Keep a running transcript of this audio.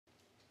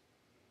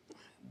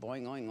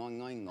boing, oing, oing,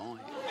 oing, oing.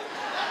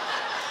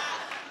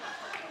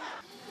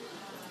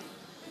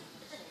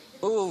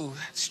 Ooh,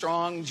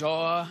 strong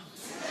jaw.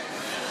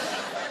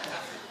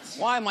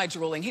 Why am I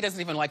drooling? He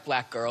doesn't even like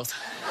black girls.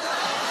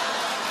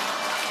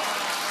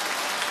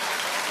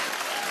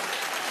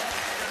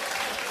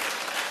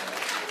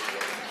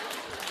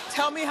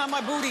 Tell me how my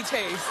booty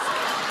tastes.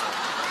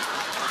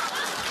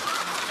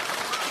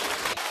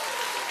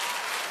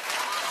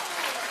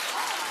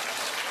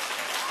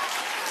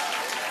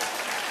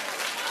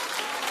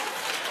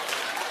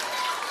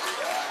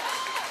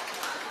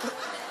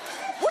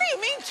 What do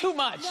you mean too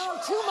much? No,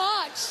 too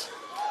much.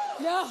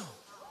 No,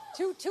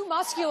 too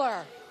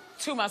muscular.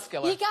 Too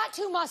muscular. He got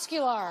too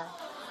muscular.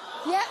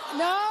 Yeah,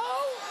 no?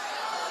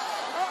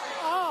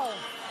 Oh.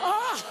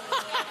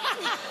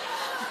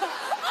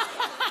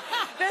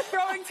 They're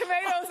throwing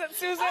tomatoes at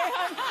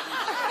Suzanne.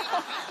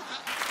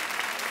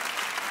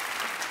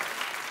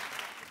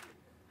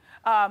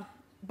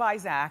 Bye,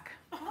 Zach.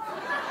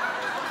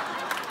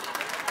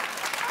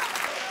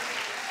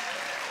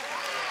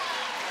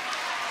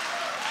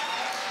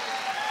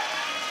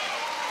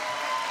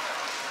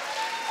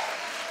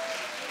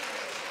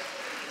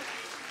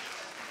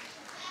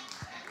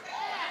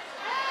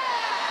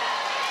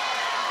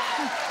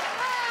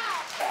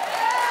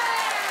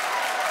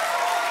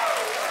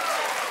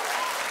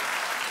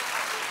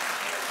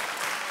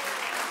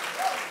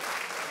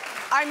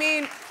 I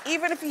mean,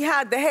 even if he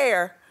had the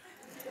hair,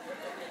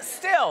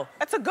 still,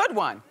 that's a good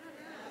one.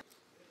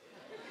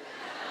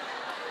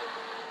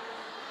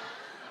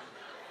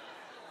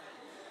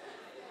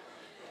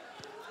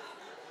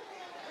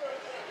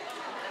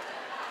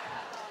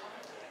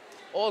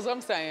 All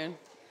I'm saying,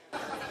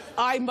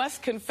 I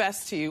must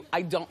confess to you,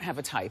 I don't have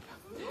a type.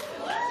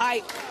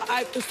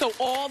 So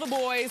all the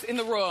boys in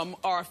the room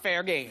are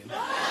fair game.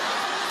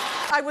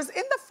 I was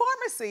in the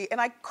pharmacy, and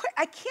I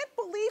can't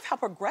believe how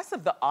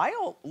progressive the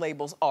aisle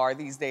labels are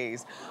these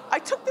days. I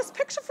took this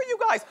picture for you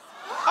guys.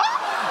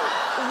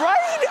 Oh,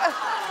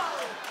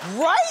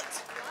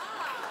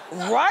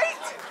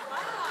 right?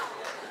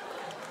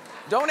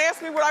 Don't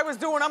ask me what I was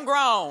doing, I'm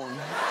grown.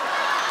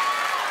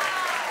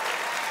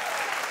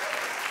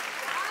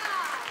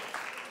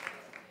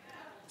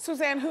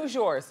 Suzanne, who's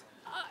yours?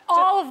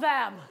 All of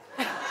them.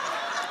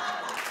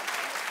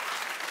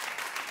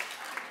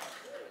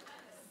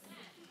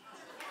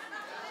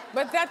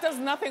 But that does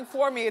nothing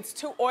for me. It's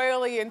too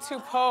oily and too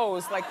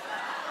posed. Like,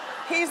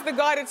 he's the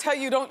guy to tell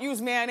you don't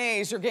use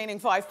mayonnaise, you're gaining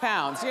 5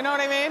 pounds. You know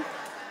what I mean?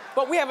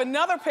 But we have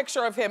another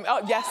picture of him. Oh,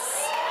 yes.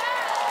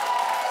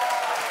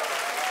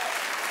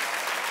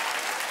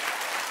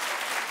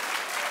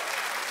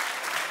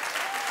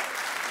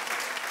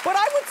 But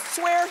I would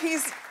swear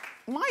he's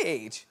my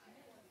age.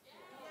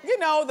 You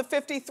know, the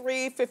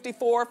 53,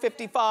 54,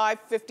 55,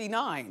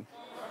 59.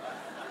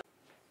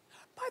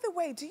 By the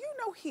way, do you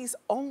know he's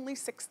only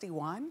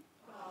 61?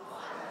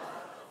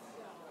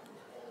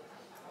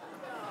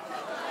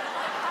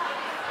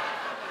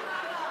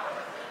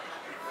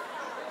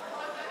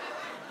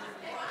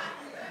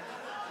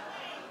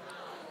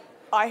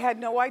 I had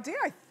no idea.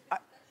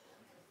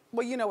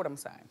 Well, you know what I'm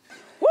saying.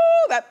 Woo,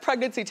 that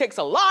pregnancy takes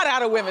a lot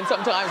out of women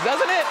sometimes,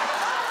 doesn't it?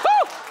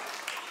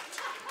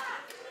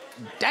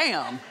 Woo!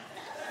 Damn.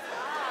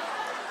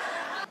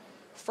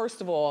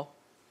 First of all,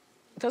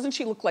 doesn't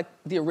she look like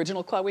the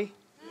original Chloe?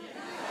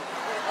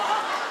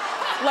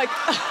 Like,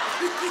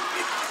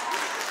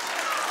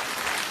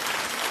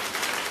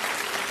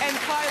 and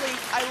Kylie,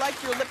 I like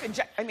your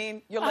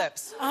your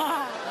lips.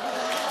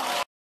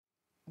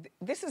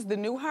 This is the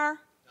new her?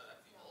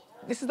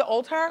 This is the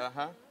old her?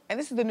 Uh-huh. And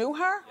this is the new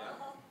her? Yeah.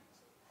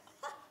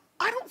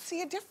 I don't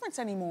see a difference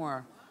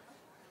anymore.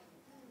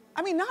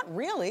 I mean, not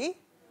really.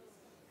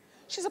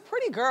 She's a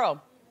pretty girl.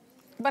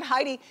 But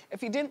Heidi,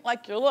 if you didn't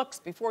like your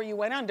looks before you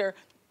went under,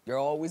 you're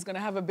always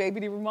gonna have a baby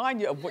to remind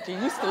you of what you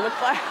used to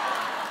look like.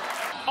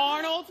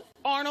 Arnold,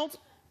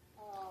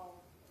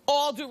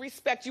 all due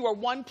respect, you are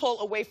one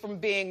pull away from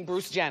being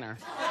Bruce Jenner.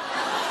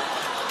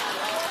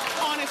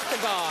 Honest to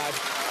God.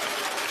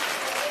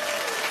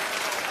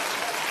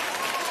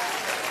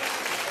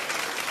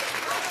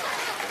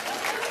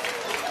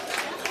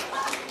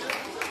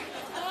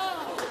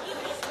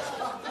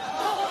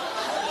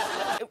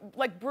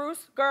 Like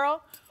Bruce,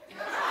 girl.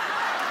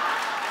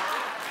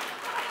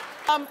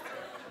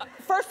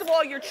 First of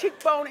all, your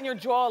cheekbone and your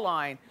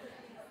jawline,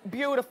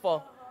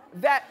 beautiful.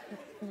 That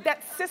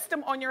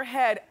system on your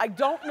head, I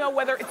don't know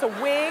whether it's a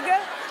wig.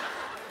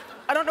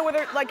 I don't know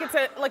whether it's like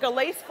a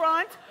lace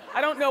front.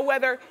 I don't know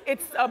whether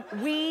it's a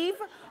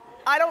weave.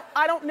 I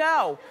don't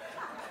know.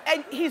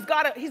 And he's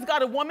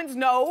got a woman's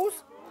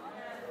nose.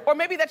 Or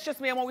maybe that's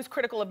just me. I'm always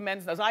critical of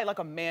men's nose. I like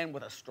a man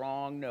with a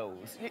strong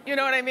nose. You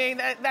know what I mean?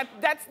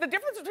 That's the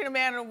difference between a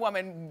man and a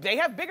woman. They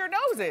have bigger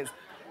noses.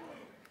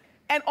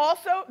 And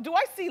also, do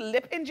I see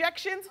lip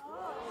injections?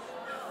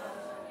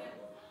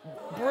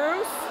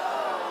 Bruce?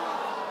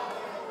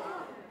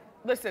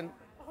 Listen,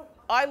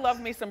 I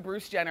love me some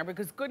Bruce Jenner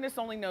because goodness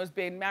only knows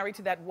being married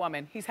to that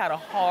woman, he's had a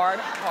hard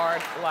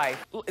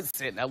life.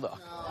 Listen, now look.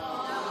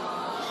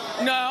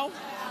 No.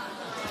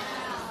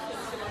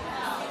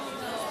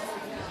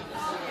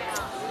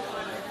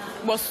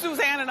 Well,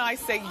 Suzanne and I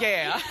say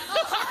yeah.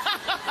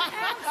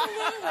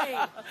 Absolutely.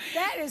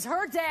 That is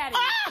her daddy.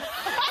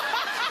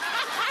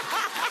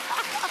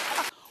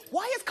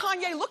 Why is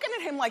Kanye looking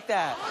at him like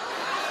that?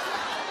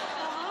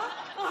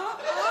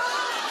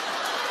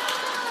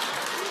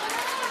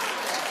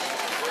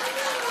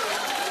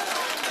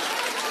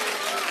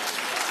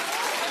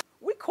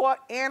 We caught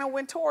Anna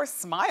Wintour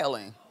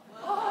smiling.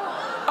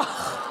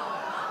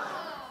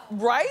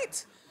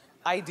 Right?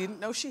 I didn't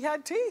know she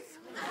had teeth.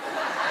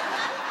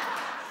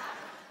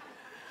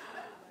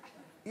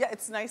 Yeah,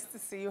 it's nice to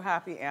see you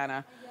happy,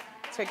 Anna.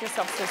 Take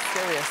yourself so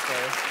seriously.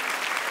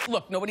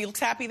 Look, nobody looks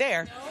happy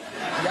there.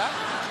 Yep.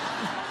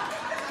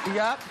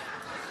 Yep.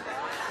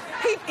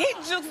 He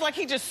looks like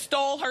he just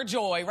stole her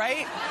joy,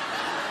 right?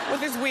 With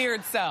his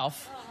weird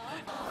self.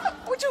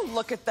 Would you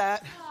look at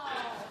that?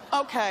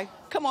 Okay,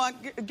 come on,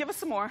 give us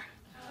some more.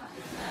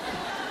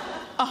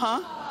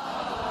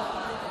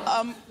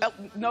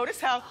 Notice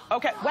how,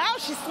 okay, wow,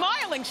 she's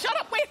smiling. Shut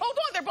up, wait, hold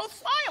on, they're both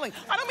smiling.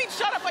 I don't mean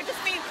shut up, I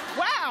just mean,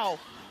 wow.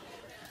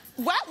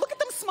 Wow, look at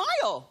them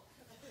smile.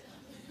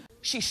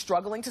 She's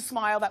struggling to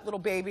smile, that little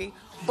baby,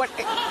 but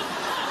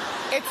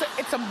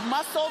it's a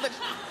muscle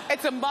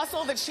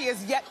that she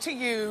has yet to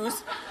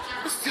use.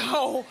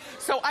 So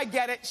I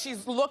get it.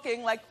 She's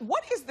looking like,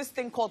 what is this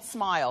thing called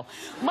smile?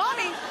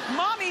 Mommy,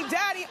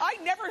 Daddy, I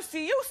never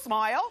see you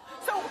smile.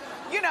 So,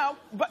 you know,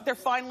 but they're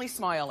finally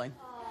smiling.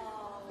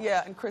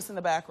 Yeah, and Chris in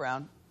the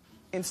background,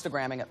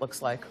 Instagramming it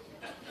looks like.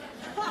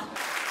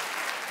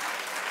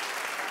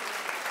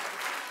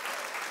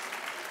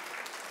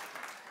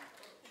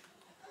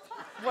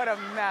 What a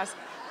mess.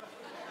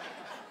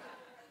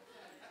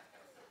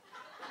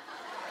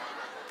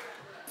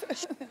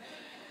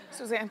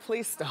 Suzanne,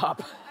 please stop.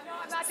 No,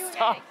 I'm not doing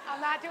Stop. anything. I'm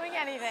not doing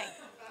anything.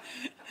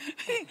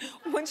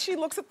 When she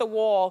looks at the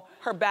wall,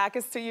 her back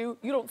is to you,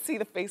 you don't see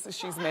the faces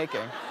she's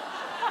making.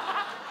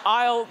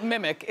 I'll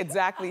mimic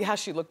exactly how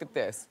she looked at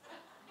this.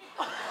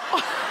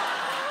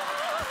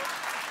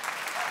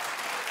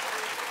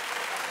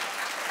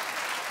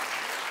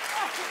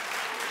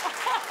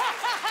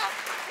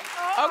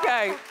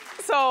 Okay,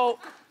 so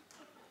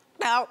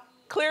now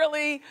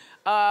clearly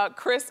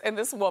Chris and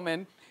this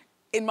woman,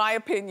 in my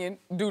opinion,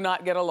 do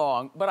not get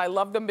along, but I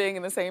love them being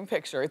in the same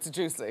picture. It's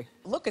juicy.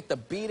 Look at the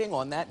beading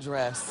on that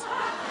dress.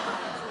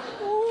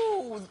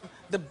 Ooh,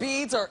 the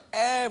beads are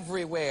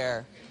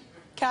everywhere.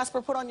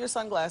 Casper, put on your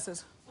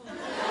sunglasses.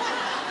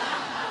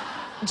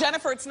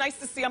 Jennifer, it's nice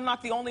to see I'm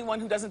not the only one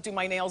who doesn't do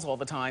my nails all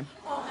the time.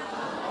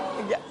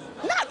 Yeah.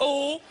 Not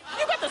ooh.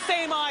 You got the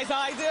same eyes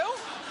I do.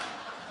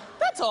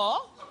 That's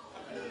all.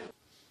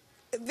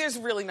 There's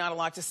really not a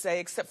lot to say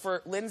except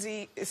for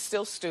Lindsay is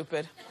still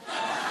stupid.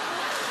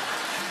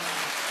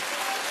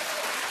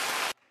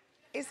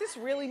 Is this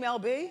really Mel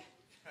B?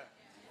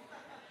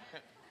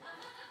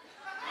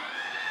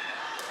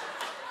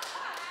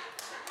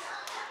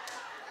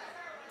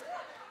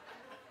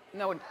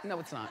 No, it's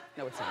not.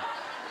 No, it's not.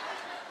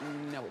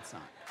 No, it's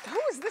not. Who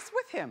is this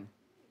with him?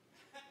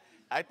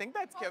 I think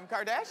that's Kim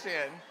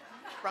Kardashian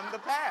from the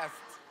past.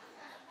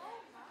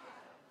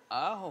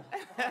 Oh.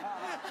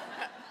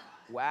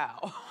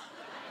 Wow.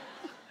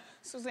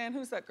 Suzanne,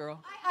 who's that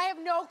girl? I have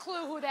no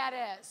clue who that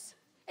is.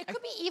 It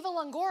could be Eva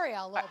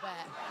Longoria a little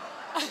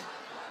bit.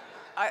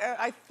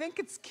 I think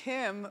it's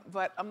Kim,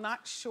 but I'm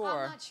not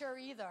sure. I'm not sure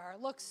either.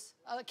 Looks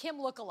Kim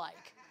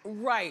look-alike.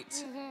 Right.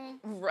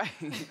 Mm-hmm.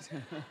 Right.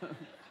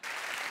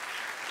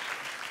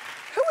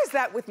 Who is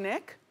that with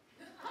Nick?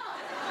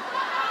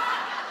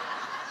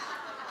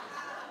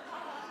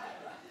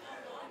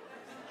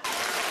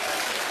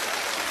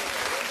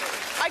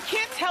 I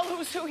can't tell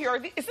who's who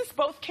here. Is this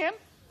both Kim?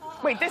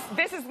 Wait, this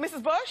is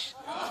Mrs. Bush?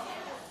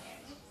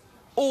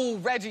 Oh,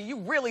 Reggie, you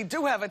really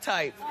do have a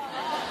type.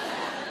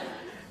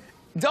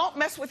 Don't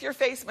mess with your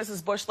face,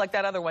 Mrs. Bush, like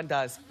that other one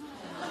does.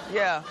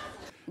 Yeah.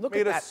 Look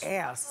at that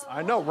ass.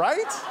 I know,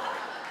 right?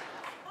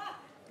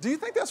 Do you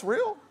think that's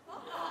real?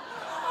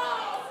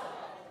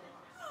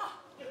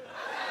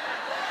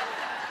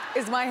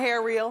 Is my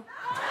hair real?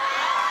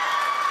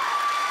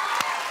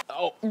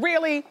 Oh,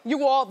 really?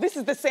 You all, this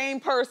is the same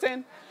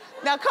person?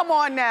 Now, come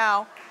on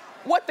now.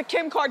 What the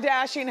Kim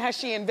Kardashian has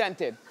she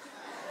invented?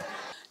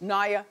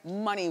 Naya,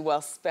 money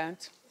well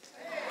spent.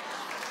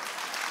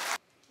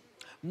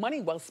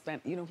 Money well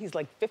spent. You know, he's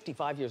like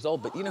 55 years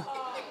old, but you know,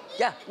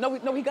 yeah,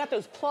 no, he got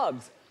those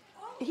plugs.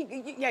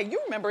 Yeah,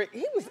 you remember,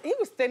 he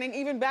was thinning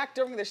even back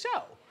during the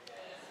show.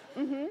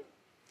 Mm-hmm.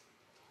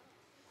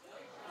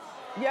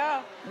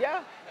 Yeah.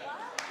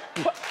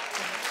 Wait,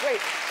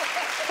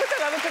 put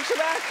that other picture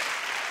back.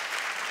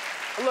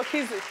 Look,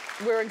 he's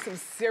wearing some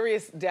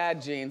serious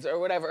dad jeans or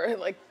whatever.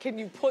 Like, can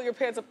you pull your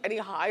pants up any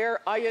higher,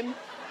 Ian?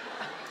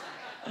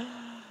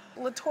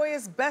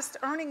 LaToya's best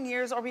earning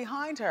years are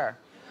behind her.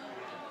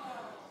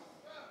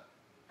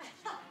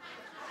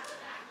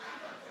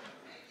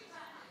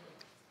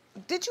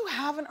 Did you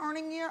have an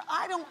earning year?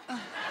 I don't...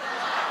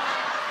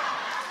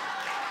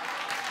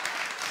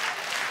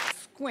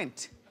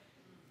 Squint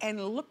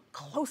and look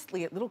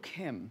closely at little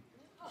Kim.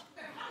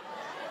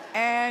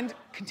 And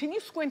continue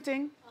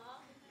squinting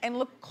and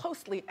look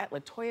closely at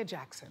LaToya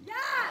Jackson. Yes!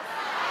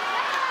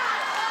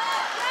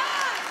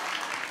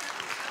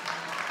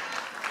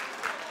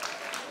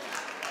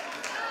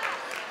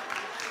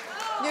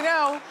 You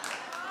know,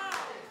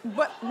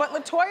 but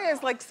LaToya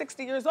is like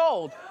 60 years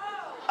old.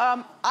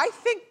 I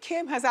think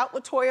Kim has out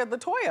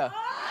LaToya.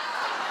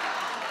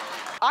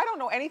 I don't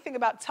know anything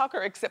about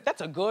Tucker except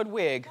that's a good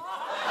wig.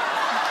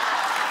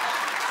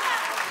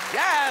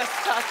 Yes,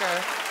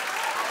 Tucker.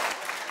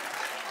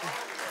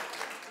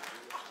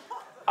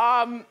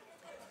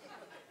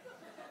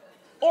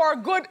 Or a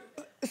good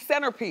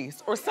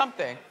centerpiece or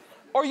something.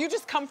 Or you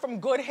just come from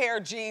good hair,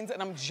 jeans,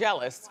 and I'm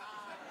jealous.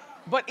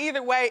 But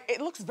either way, it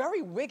looks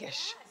very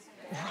wiggish,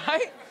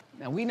 right?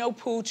 Now, we know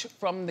Pooch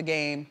from the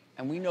game,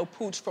 and we know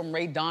Pooch from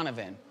Ray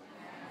Donovan.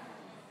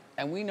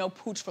 And we know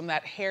Pooch from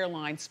that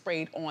hairline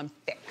sprayed on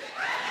thick.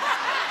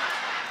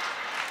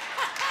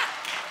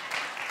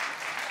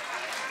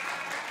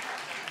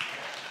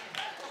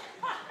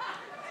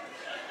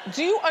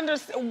 Do you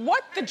understand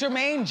what the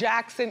Jermaine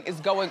Jackson is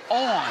going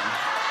on?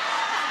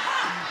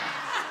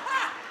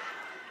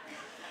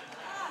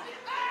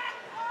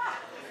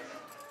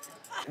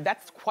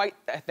 That's quite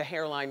the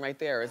hairline right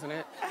there, isn't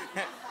it?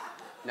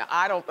 Now,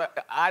 I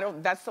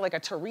don't, that's like a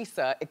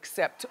Teresa,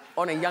 except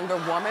on a younger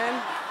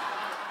woman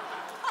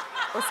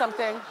or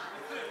something.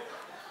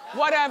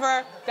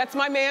 Whatever, that's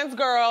my man's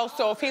girl,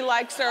 so if he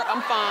likes her,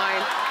 I'm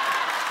fine.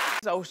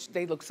 Oh,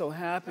 they look so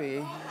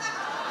happy.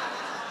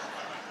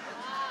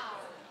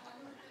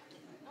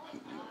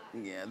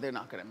 Yeah, they're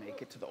not gonna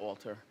make it to the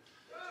altar.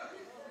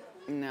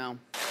 No.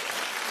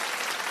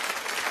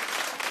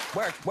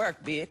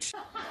 Work, bitch.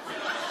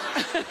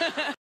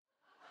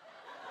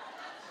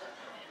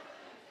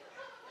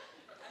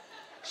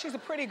 She's a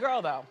pretty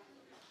girl, though.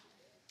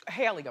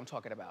 Haley, I'm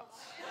talking about.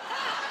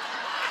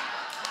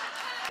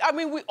 I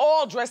mean, we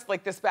all dressed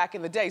like this back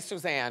in the day,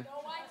 Suzanne.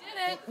 No, I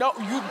didn't. No,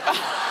 you...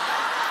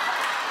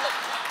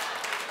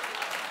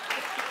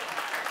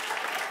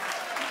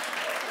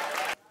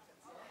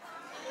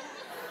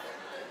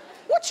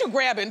 What you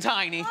grabbing,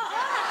 Tiny?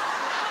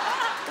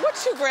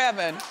 What you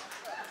grabbing?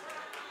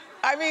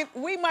 I mean,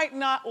 we might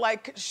not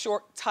like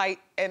short, tight,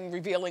 and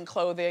revealing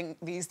clothing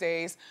these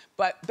days,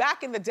 but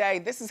back in the day,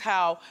 this is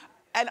how,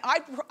 and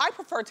I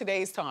prefer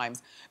today's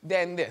times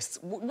than this.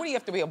 What do you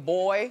have to be, a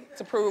boy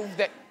to prove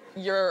that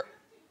you're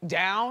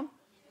down?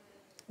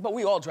 But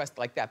we all dressed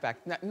like that back,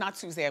 not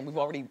Suzanne,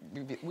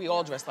 we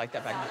all dressed like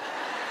that back then.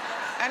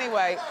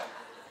 Anyway,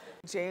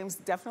 James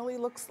definitely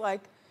looks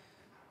like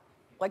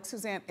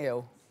Suzanne,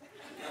 ew.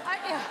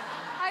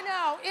 I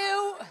know,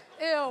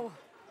 ew.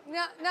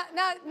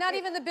 Not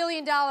even the $1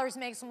 billion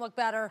makes him look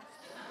better.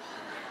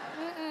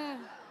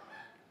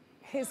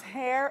 His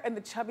hair and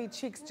the chubby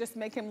cheeks just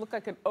make him look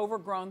like an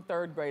overgrown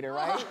third grader,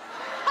 right?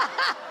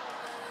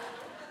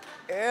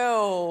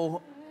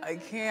 Ew, I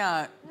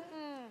can't.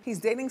 He's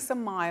dating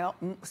some model.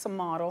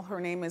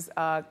 Her name is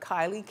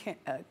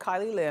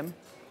Kylie Lim.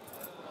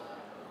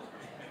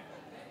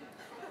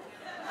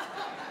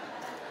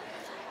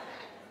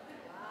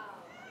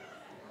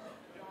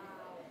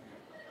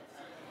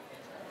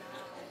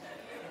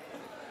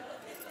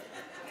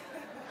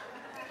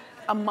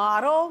 A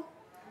model?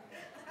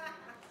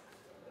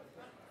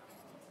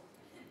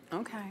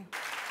 Okay.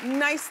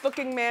 Nice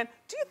looking man.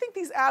 Do you think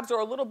these abs are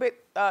a little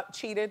bit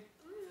cheated?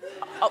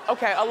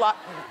 Okay, a lot.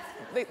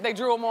 They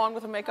drew them on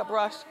with a makeup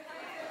brush.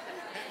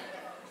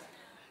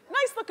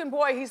 Nice looking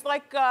boy. He's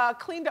like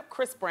cleaned up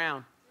Chris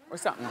Brown or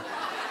something.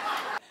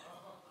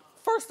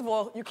 First of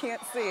all, you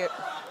can't see it.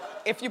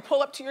 If you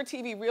pull up to your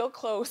TV real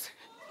close,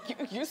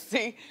 you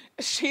see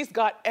she's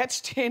got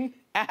etched in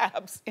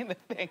abs in the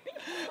thing.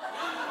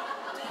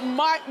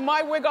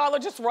 My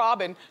wigologist,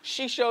 Robin,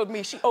 she showed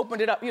me, she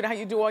opened it up, you know how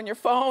you do on your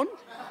phone?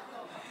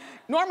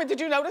 Norman, did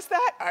you notice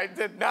that? I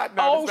did not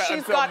notice that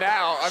until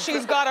now.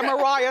 She's got a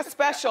Mariah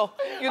special.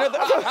 You know, the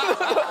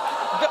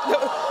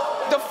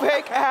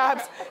fake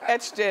abs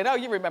etched in. Oh,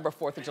 you remember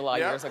 4th of July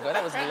years ago.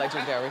 That was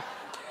legendary.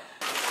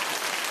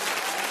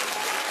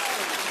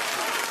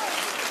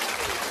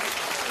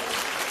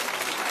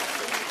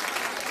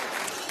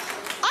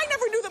 I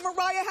never knew that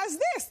Mariah has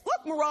this.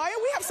 Look, Mariah,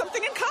 we have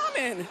something in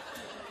common.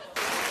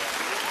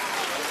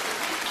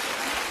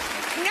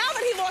 Now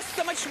that he lost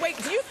so much weight,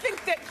 do you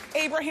think that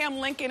Abraham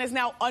Lincoln is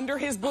now under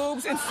his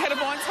boobs instead of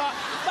on top?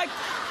 Like,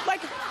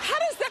 how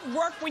does that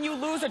work when you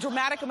lose a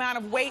dramatic amount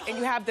of weight and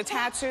you have the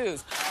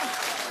tattoos?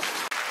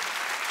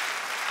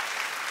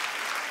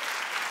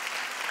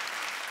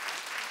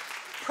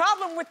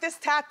 Problem with this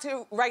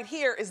tattoo right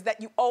here is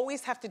that you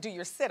always have to do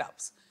your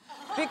sit-ups.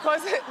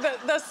 Because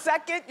the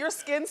second your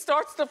skin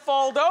starts to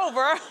fold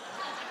over,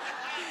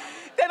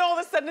 then all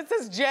of a sudden it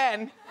says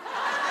Jen.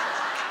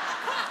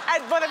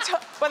 And by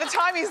the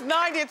time he's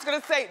 90, it's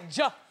gonna say,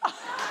 Ja.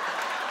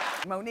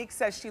 Monique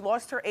says she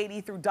lost her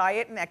 80 through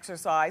diet and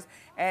exercise.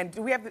 And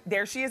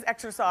there she is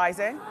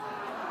exercising.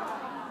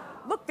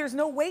 Look, there's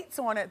no weights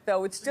on it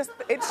though. It's just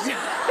the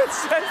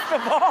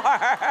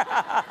bar.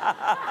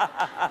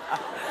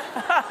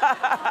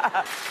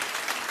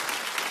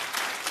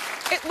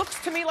 It looks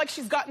to me like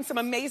she's gotten some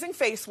amazing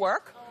face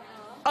work.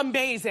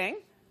 amazing.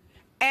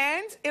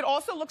 And it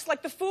also looks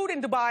like the food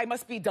in Dubai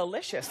must be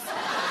delicious.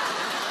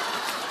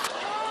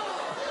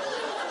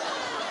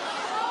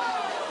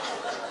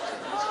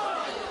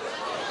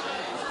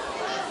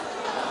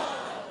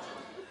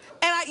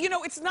 You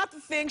know, it's not the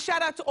thing.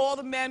 Shout out to all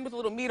the men with a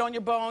little meat on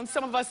your bones.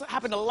 Some of us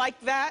happen to like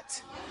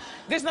that.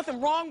 There's nothing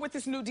wrong with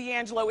this new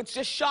D'Angelo. It's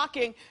just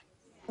shocking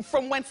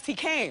from whence he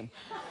came.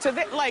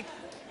 Like,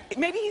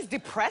 maybe he's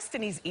depressed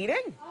and he's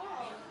eating?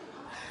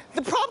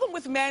 The problem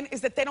with men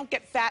is that they don't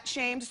get fat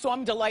shamed, so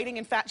I'm delighting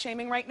in fat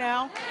shaming right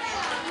now.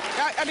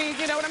 I mean,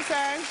 you know what I'm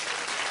saying?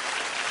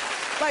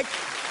 Like,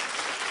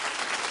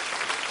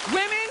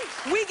 women,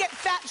 we get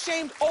fat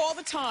shamed all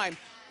the time.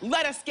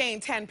 Let us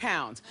gain 10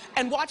 pounds.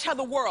 And watch how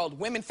the world,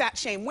 women fat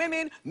shame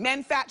women,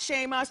 men fat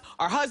shame us,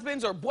 our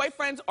husbands or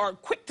boyfriends are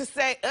quick to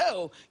say,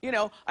 oh, you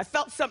know, I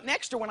felt something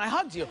extra when I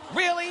hugged you.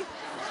 Really?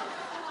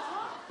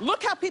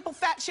 Look how people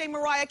fat shame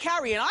Mariah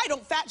Carey, and I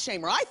don't fat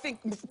shame her. I think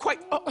quite,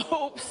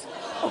 oops.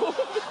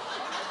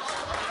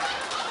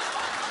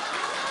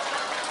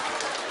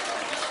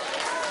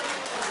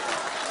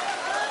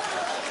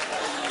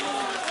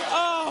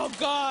 Oh,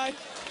 God.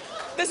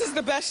 This is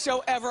the best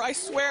show ever. I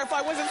swear, if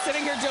I wasn't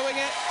sitting here doing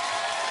it,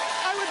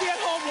 I would be at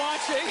home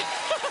watching.